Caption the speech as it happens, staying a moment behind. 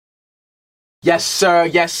Yes, sir,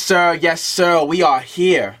 yes, sir, yes, sir. We are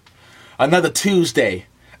here. Another Tuesday.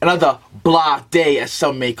 Another blah day, as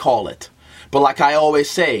some may call it. But like I always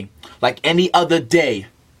say, like any other day,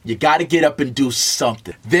 you gotta get up and do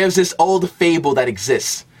something. There's this old fable that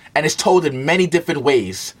exists, and it's told in many different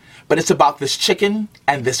ways. But it's about this chicken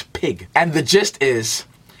and this pig. And the gist is,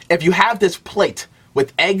 if you have this plate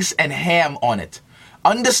with eggs and ham on it,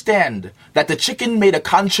 understand that the chicken made a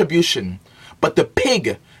contribution, but the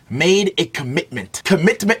pig made a commitment.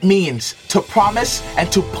 Commitment means to promise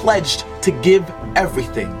and to pledge to give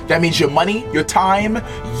everything. That means your money, your time,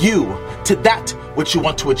 you, to that which you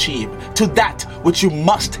want to achieve, to that which you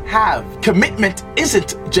must have. Commitment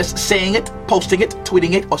isn't just saying it, posting it,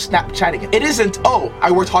 tweeting it, or Snapchatting it. It isn't, oh,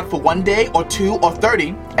 I worked hard for 1 day or 2 or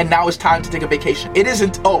 30, and now it's time to take a vacation. It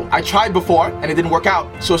isn't, oh, I tried before and it didn't work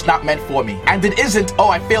out, so it's not meant for me. And it isn't, oh,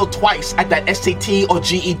 I failed twice at that SAT or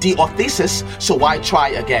GED or thesis, so why try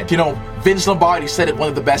again? You know, Vince Lombardi said it one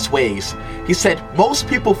of the best ways. He said, most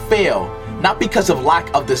people fail not because of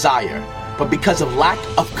lack of desire, but because of lack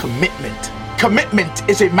of commitment. Commitment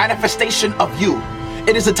is a manifestation of you.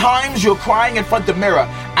 It is the times you're crying in front of the mirror,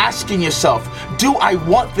 asking yourself, do I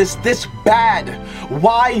want this bad?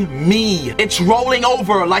 Why me? It's rolling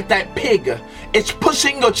over like that pig. It's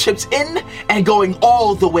pushing your chips in and going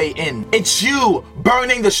all the way in. It's you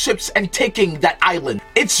burning the ships and taking that island.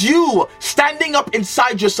 It's you standing up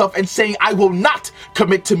inside yourself and saying, I will not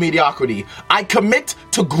commit to mediocrity. I commit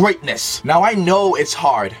to greatness. Now I know it's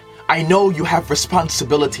hard. I know you have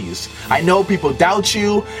responsibilities. I know people doubt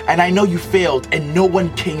you, and I know you failed and no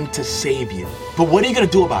one came to save you. But what are you gonna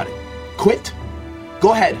do about it? Quit?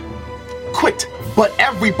 Go ahead. Quit. But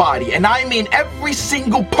everybody, and I mean every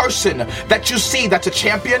single person that you see that's a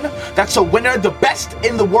champion, that's a winner, the best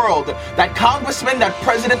in the world, that congressman, that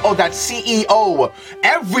president, or that CEO,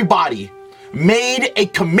 everybody made a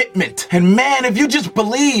commitment. And man, if you just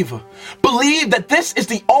believe that this is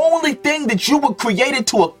the only thing that you were created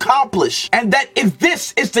to accomplish, and that if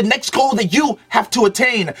this is the next goal that you have to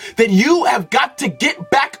attain, then you have got to get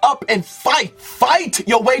back up and fight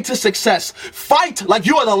your way to success. Fight like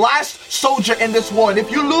you are the last soldier in this war, and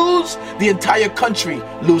if you lose, the entire country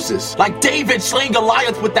loses. Like David slaying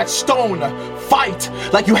Goliath with that stone. Fight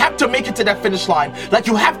like you have to make it to that finish line, like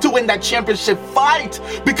you have to win that championship. Fight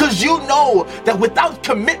because you know that without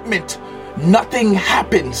commitment, nothing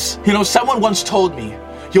happens. You know, someone once told me,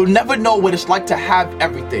 you'll never know what it's like to have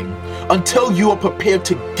everything until you are prepared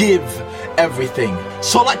to give everything.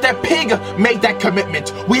 So like that pig made that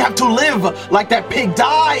commitment, we have to live like that pig,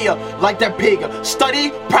 die like that pig, study,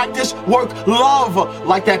 practice, work, love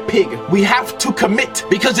like that pig. We have to commit,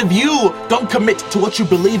 because if you don't commit to what you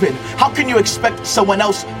believe in, how can you expect someone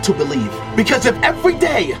else to believe? Because if every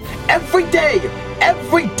day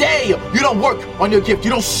you don't work on your gift, you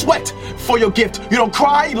don't sweat for your gift, you don't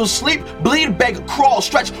cry, you don't sleep, bleed, beg, crawl,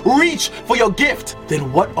 stretch, reach for your gift,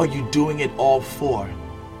 then what are you doing it all for?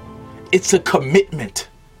 It's a commitment.